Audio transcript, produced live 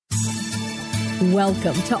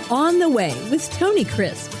Welcome to On the Way with Tony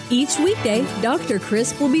Crisp. Each weekday, Dr.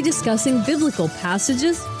 Crisp will be discussing biblical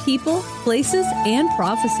passages, people, places, and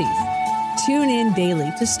prophecies. Tune in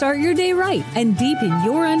daily to start your day right and deepen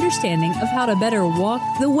your understanding of how to better walk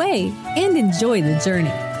the way and enjoy the journey.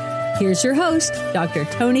 Here's your host, Dr.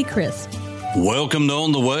 Tony Crisp. Welcome to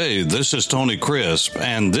On the Way. This is Tony Crisp,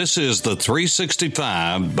 and this is the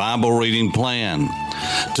 365 Bible Reading Plan.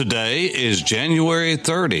 Today is January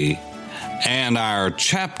 30, and our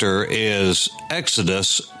chapter is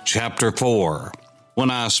Exodus chapter 4. When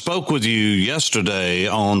I spoke with you yesterday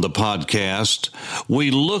on the podcast, we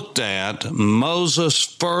looked at Moses'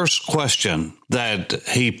 first question that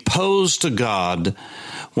he posed to God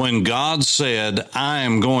when God said, I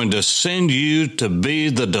am going to send you to be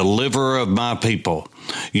the deliverer of my people.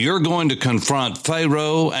 You're going to confront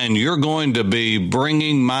Pharaoh, and you're going to be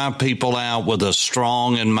bringing my people out with a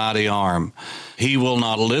strong and mighty arm. He will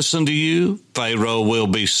not listen to you. Pharaoh will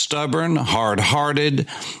be stubborn, hard-hearted,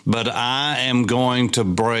 but I am going to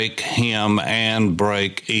break him and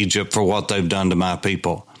break Egypt for what they've done to my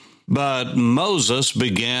people. But Moses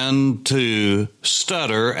began to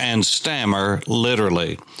stutter and stammer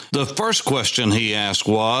literally. The first question he asked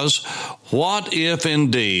was, what if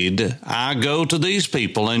indeed I go to these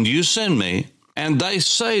people and you send me, and they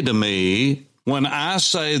say to me, when I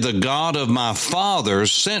say the God of my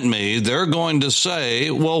fathers sent me, they're going to say,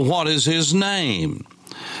 well, what is his name?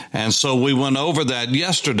 And so we went over that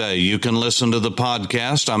yesterday. You can listen to the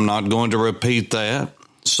podcast. I'm not going to repeat that.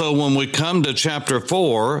 So when we come to chapter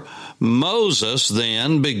 4, Moses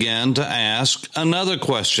then began to ask another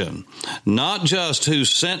question, not just who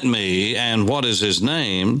sent me and what is his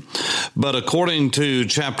name, but according to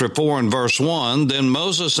chapter 4 and verse 1, then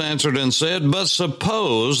Moses answered and said, but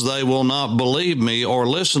suppose they will not believe me or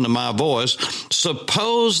listen to my voice.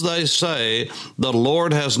 Suppose they say, the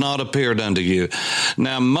Lord has not appeared unto you.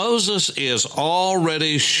 Now Moses is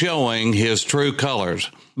already showing his true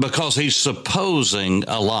colors because he's supposing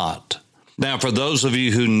a lot. Now, for those of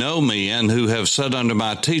you who know me and who have sat under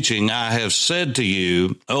my teaching, I have said to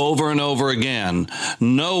you over and over again,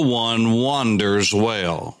 no one wonders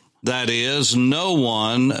well. That is, no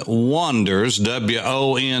one wonders, W-O-N-D-E-R,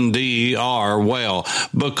 well,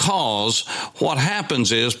 because what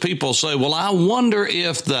happens is people say, well, I wonder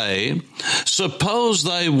if they, suppose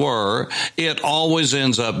they were, it always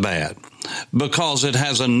ends up bad, because it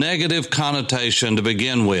has a negative connotation to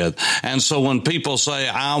begin with. And so when people say,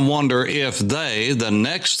 I wonder if they, the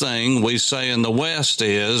next thing we say in the West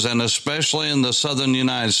is, and especially in the southern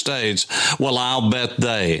United States, well, I'll bet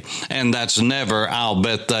they. And that's never, I'll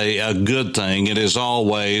bet they, a good thing. It is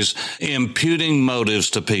always imputing motives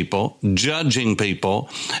to people, judging people,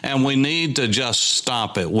 and we need to just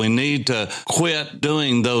stop it. We need to quit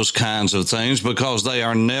doing those kinds of things because they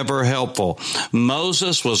are never helpful.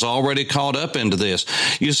 Moses was already caught up into this.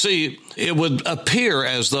 You see, it would appear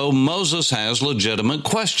as though Moses has legitimate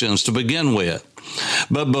questions to begin with.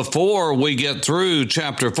 But before we get through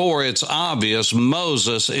chapter 4, it's obvious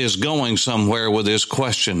Moses is going somewhere with his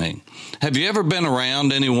questioning. Have you ever been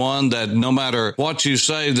around anyone that no matter what you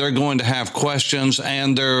say, they're going to have questions,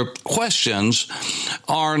 and their questions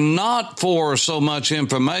are not for so much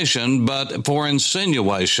information, but for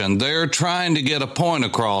insinuation. They're trying to get a point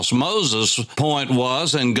across. Moses' point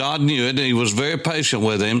was, and God knew it, and he was very patient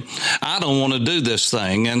with him, I don't want to do this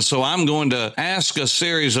thing, and so I'm going to ask a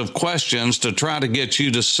series of questions to try to get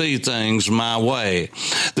you to see things my way.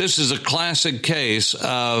 This is a classic case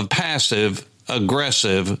of passive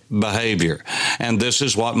aggressive behavior. And this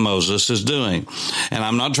is what Moses is doing. And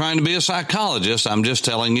I'm not trying to be a psychologist. I'm just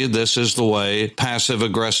telling you this is the way passive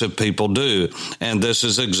aggressive people do. And this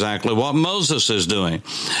is exactly what Moses is doing.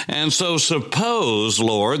 And so suppose,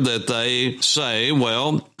 Lord, that they say,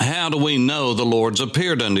 well, how do we know the Lord's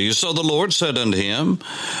appeared unto you? So the Lord said unto him,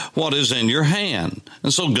 what is in your hand?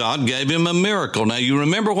 And so God gave him a miracle. Now you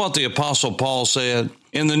remember what the Apostle Paul said?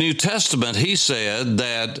 In the New Testament, he said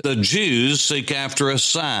that the Jews seek after a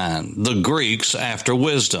sign, the Greeks after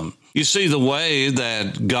wisdom. You see, the way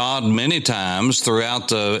that God many times throughout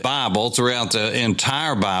the Bible, throughout the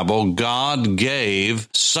entire Bible, God gave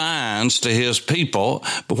signs to his people.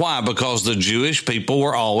 Why? Because the Jewish people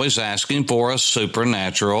were always asking for a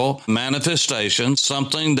supernatural manifestation,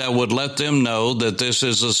 something that would let them know that this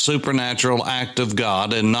is a supernatural act of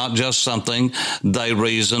God and not just something they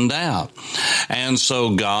reasoned out. And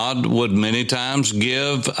so God would many times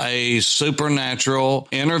give a supernatural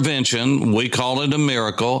intervention, we call it a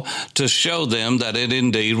miracle, to show them that it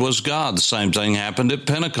indeed was God. The same thing happened at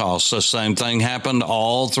Pentecost. The same thing happened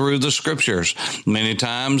all through the Scriptures. Many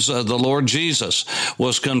times the Lord Jesus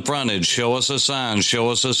was confronted, show us a sign, show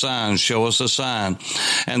us a sign, show us a sign.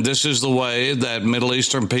 And this is the way that Middle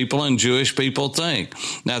Eastern people and Jewish people think.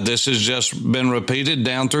 Now, this has just been repeated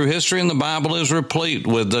down through history, and the Bible is replete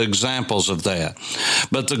with the examples of that.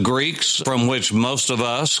 But the Greeks, from which most of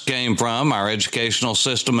us came from, our educational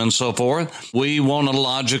system and so forth, we want a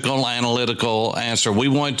logical, analytical answer. We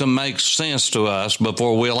want it to make sense to us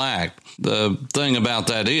before we'll act. The thing about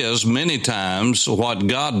that is, many times what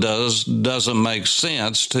God does doesn't make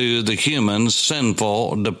sense to the human,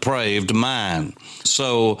 sinful, depraved mind.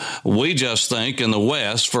 So we just think in the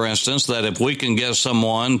West, for instance, that if we can get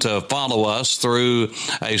someone to follow us through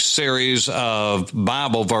a series of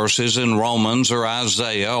Bible verses in Romans or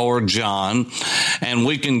Isaiah or John, and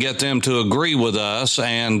we can get them to agree with us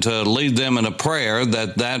and to lead them in a prayer,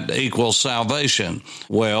 that equals salvation.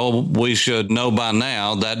 Well, we should know by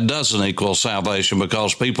now that doesn't equal salvation,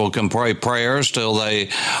 because people can pray prayers till they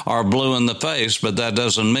are blue in the face, but that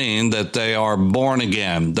doesn't mean that they are born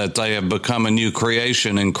again, that they have become a new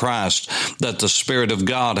creation in Christ, that the Spirit of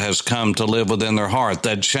God has come to live within their heart,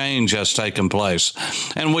 that change has taken place.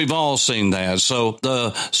 And we've all seen that. So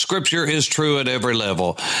the Scripture is true at every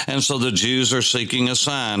level. And so the Jews are seeking a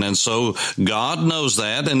sign. And so God knows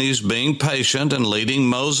that, and He's being patient and leading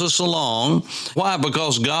Moses along. Why?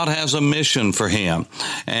 Because God has a mission for him,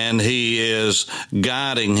 and He is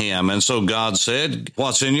guiding him. And so God said,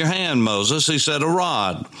 "What's in your hand, Moses?" He said, "A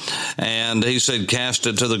rod." And He said, "Cast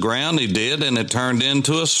it to the ground." He did, and it turned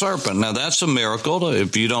into a serpent. Now, that's a miracle.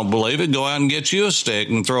 If you don't believe it, go out and get you a stick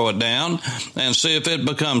and throw it down and see if it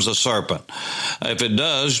becomes a serpent. If it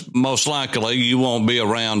does, most likely you won't be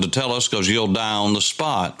around to tell us, because you'll die on the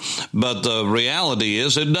spot. But the reality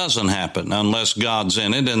is it doesn't happen unless God's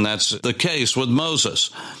in it, and that's the case with Moses.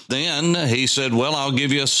 Then He said, "Well, I'll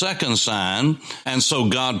give you a second sign." And so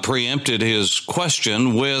God preempted His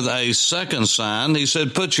question with a second sign. He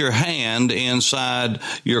said, "Put your hand inside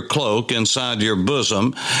your cloak, inside your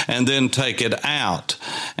bosom, and then take it out."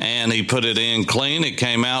 And He put it in clean. It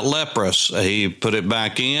came out leprous. He put it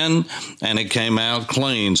back in, and it came out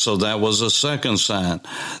clean. So that was a second sign.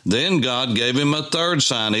 Then God gave him a third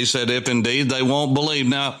sign. He said, "If indeed they won't believe."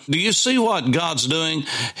 Now, do you see what God's doing?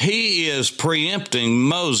 He is preempting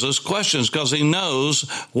Moses' questions, because He knows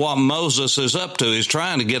what Moses is up to. He's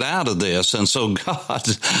trying to get out of this. And so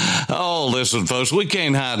God, listen, folks, we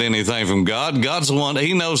can't hide anything from God. God's the one,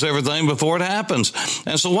 He knows everything before it happens.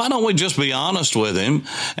 And so why don't we just be honest with Him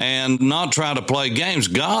and not try to play games?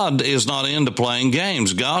 God is not into playing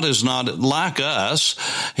games. God is not like us.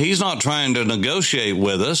 He's not trying to negotiate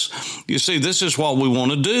with us. You see, this is what we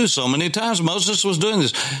want to do. So many times Moses was doing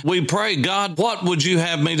this. We pray, "God, what would you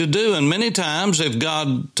have me to do?" And many times if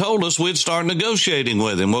God told us, we'd start negotiating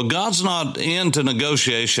with Him. Well, God's not into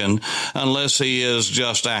negotiation unless He is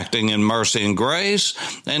just acting in mercy and grace,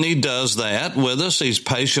 and He does that with us. He's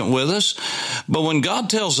patient with us. But when God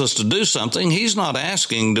tells us to do something, He's not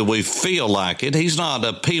asking, do we feel like it? He's not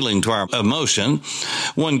appealing to our emotion.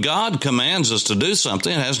 When God commands us to do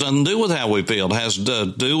something, it has nothing to do with how we feel. It has to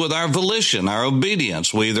do with our volition, our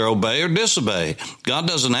obedience. We either obey or disobey. God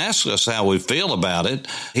doesn't ask us how we feel about it.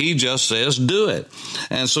 He just says, do it.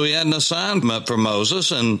 And so He had an assignment for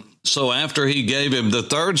Moses, and so after He gave him the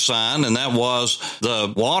third sign, and that was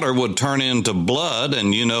the water would turn into blood,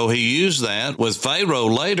 and He used that with Pharaoh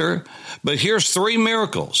later. But here's three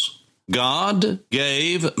miracles. God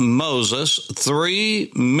gave Moses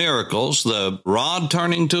three miracles: the rod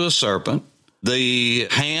turning to a serpent, the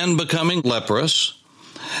hand becoming leprous,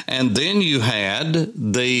 and then you had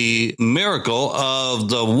the miracle of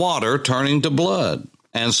the water turning to blood.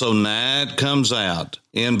 And so now it comes out.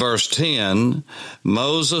 In verse 10,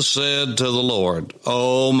 Moses said to the Lord,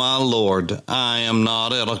 "Oh, my Lord, I am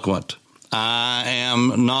not eloquent. I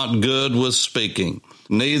am not good with speaking.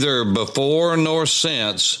 Neither before nor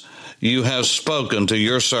since you have spoken to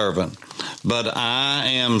your servant, but I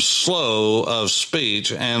am slow of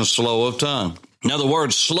speech and slow of tongue." Now, the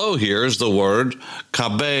word slow here is the word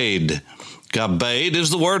kabed. Kabed is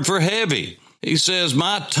the word for heavy. He says,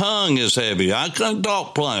 "My tongue is heavy. I can't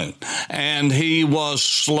talk plain." And he was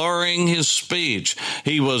slurring his speech.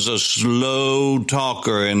 He was a slow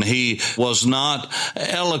talker, and he was not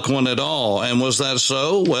eloquent at all. And was that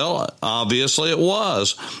so? Well, obviously it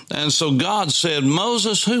was. And so God said,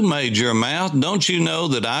 "Moses, who made your mouth? Don't you know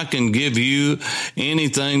that I can give you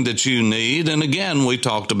anything that you need?" And again, we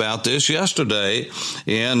talked about this yesterday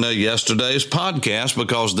in yesterday's podcast,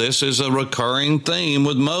 because this is a recurring theme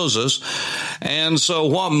with Moses. And so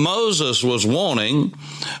what Moses was wanting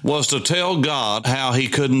was to tell God how he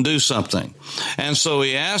couldn't do something. And so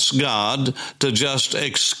he asked God to just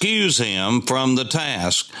excuse him from the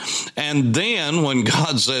task. And then when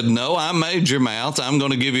God said, no, I made your mouth, I'm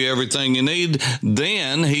going to give you everything you need,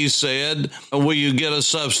 then he said, will you get a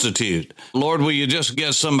substitute? Lord, will you just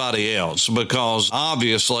get somebody else? Because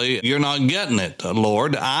obviously you're not getting it,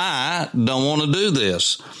 Lord. I don't want to do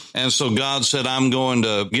this. And so God said, I'm going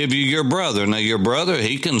to give you your brother. Now, your brother,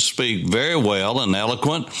 he can speak very well and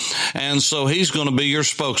eloquent, and so he's going to be your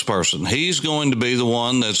spokesperson. He's going to be the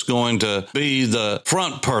one that's going to be the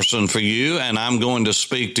front person for you, and I'm going to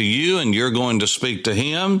speak to you, and you're going to speak to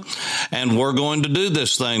him, and we're going to do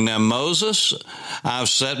this thing. Now, Moses, I've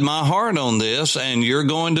set my heart on this, and you're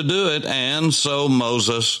going to do it. And so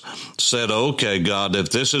Moses said, okay, God, if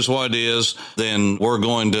this is what it is, then we're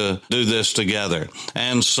going to do this together.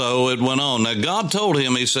 And so it went on. Now, God told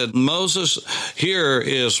him, he said, Moses, here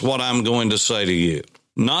is what I'm going to say to you.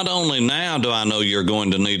 Not only now do I know you're going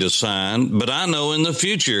to need a sign, but I know in the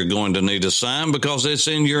future you're going to need a sign because it's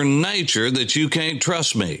in your nature that you can't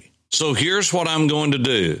trust me. So here's what I'm going to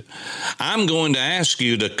do. I'm going to ask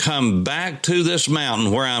you to come back to this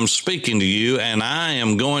mountain where I'm speaking to you, and I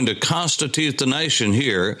am going to constitute the nation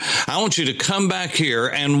here. I want you to come back here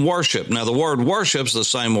and worship. Now, the word worship's the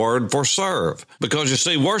same word for serve, because you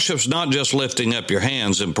see, worship's not just lifting up your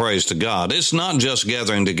hands in praise to God. It's not just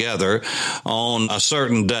gathering together on a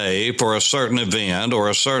certain day for a certain event or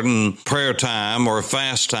a certain prayer time or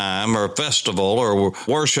fast time or festival or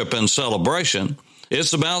worship and celebration.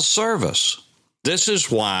 It's about service. This is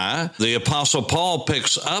why the Apostle Paul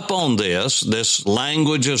picks up on this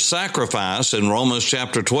language of sacrifice in Romans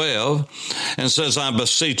chapter 12 and says, I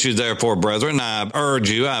beseech you therefore, brethren, I urge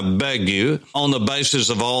you, I beg you, on the basis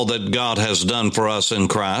of all that God has done for us in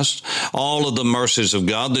Christ, all of the mercies of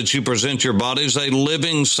God, that you present your bodies a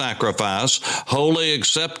living sacrifice, wholly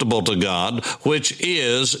acceptable to God, which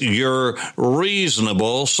is your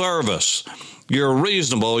reasonable service. Your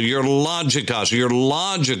reasonable, your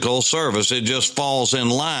logical service. It just falls in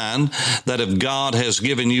line that if God has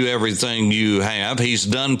given you everything you have, he's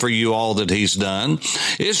done for you all that he's done.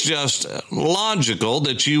 It's just logical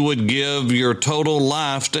that you would give your total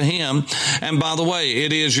life to him. And by the way,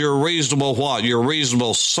 it is your reasonable what? Your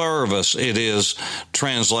reasonable service, it is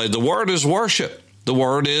translated. The word is worship. The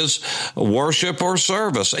word is worship or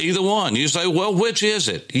service, either one. You say, well, which is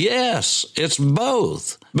it? Yes, it's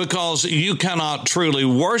both. Because you cannot truly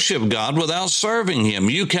worship God without serving him.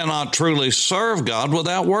 You cannot truly serve God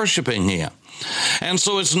without worshiping him. And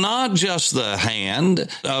so it's not just the hand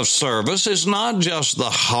of service. It's not just the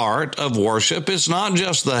heart of worship. It's not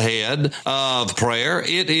just the head of prayer.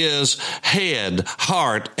 It is head,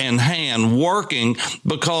 heart, and hand working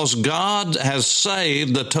because God has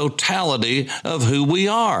saved the totality of who we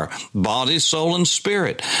are, body, soul, and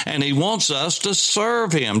spirit. And he wants us to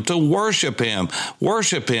serve him, to worship him,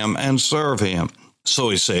 and serve him. So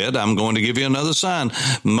he said, I'm going to give you another sign.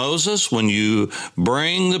 Moses, when you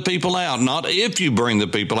bring the people out, not if you bring the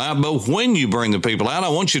people out, but when you bring the people out, I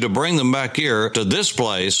want you to bring them back here to this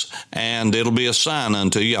place, and it'll be a sign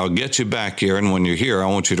unto you. I'll get you back here, and when you're here, I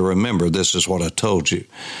want you to remember this is what I told you.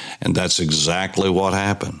 And that's exactly what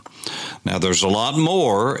happened. Now, there's a lot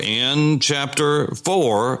more in chapter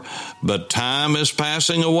 4, but time is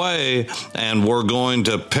passing away, and we're going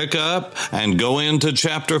to pick up and go into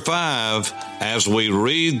chapter 5 as we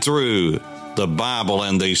read through the Bible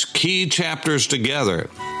and these key chapters together.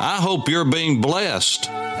 I hope you're being blessed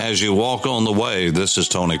as you walk on the way. This is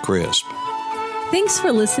Tony Crisp. Thanks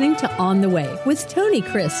for listening to On the Way with Tony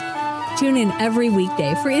Crisp. Tune in every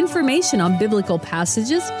weekday for information on biblical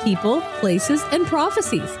passages, people, places, and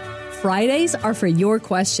prophecies. Fridays are for your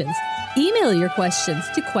questions. Email your questions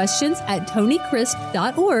to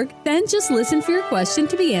questions@tonycrisp.org. Then just listen for your question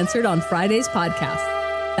to be answered on Friday's podcast.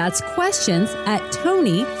 That's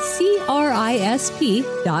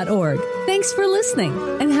questions@tonycrisp.org. Thanks for listening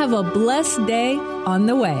and have a blessed day on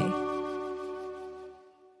the way.